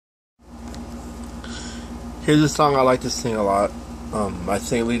Here's a song I like to sing a lot. I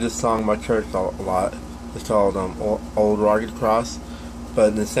lead this song in my church a lot. It's called Old Rugged Cross. But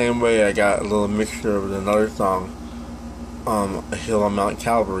in the same way, I got a little mixture with another song, A Hill on Mount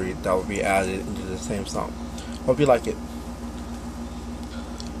Calvary, that will be added into the same song. Hope you like it.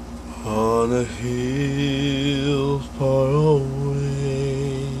 On a hill far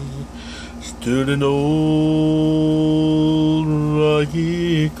away stood an old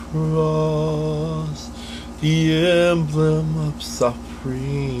rugged cross, the emblem of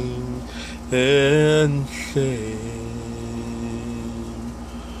suffering and shame.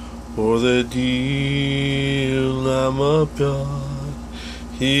 For the dear Lamb of God,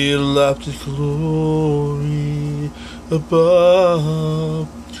 He left His glory above,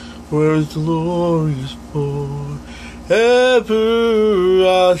 where His glory is forever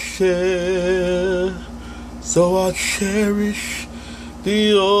I'll share. So I'll cherish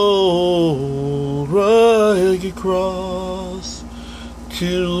the old rugged cross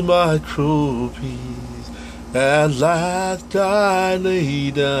till my trophies at last I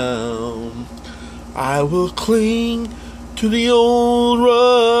lay down. I will cling to the old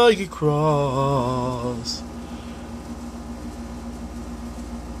rugged cross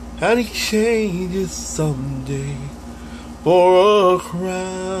and exchange it someday for a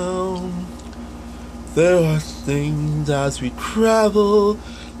crown. There are things as we travel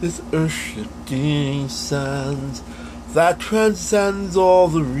this earth-shifting sands that transcends all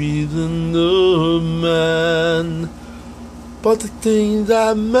the reason of man. But the things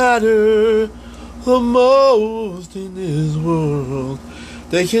that matter the most in this world,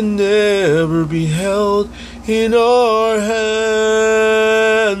 they can never be held in our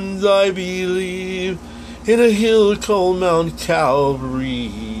hands. I believe in a hill called Mount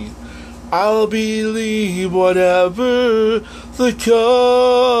Calvary. I'll believe whatever the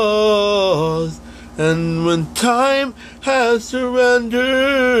cause. And when time has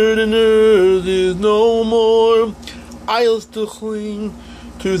surrendered and earth is no more, I'll still cling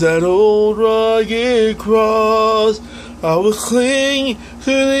to that old rugged cross. I will cling to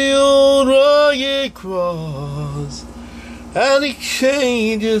the old rugged cross and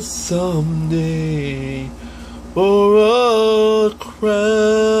exchange it someday for a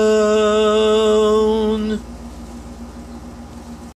crown.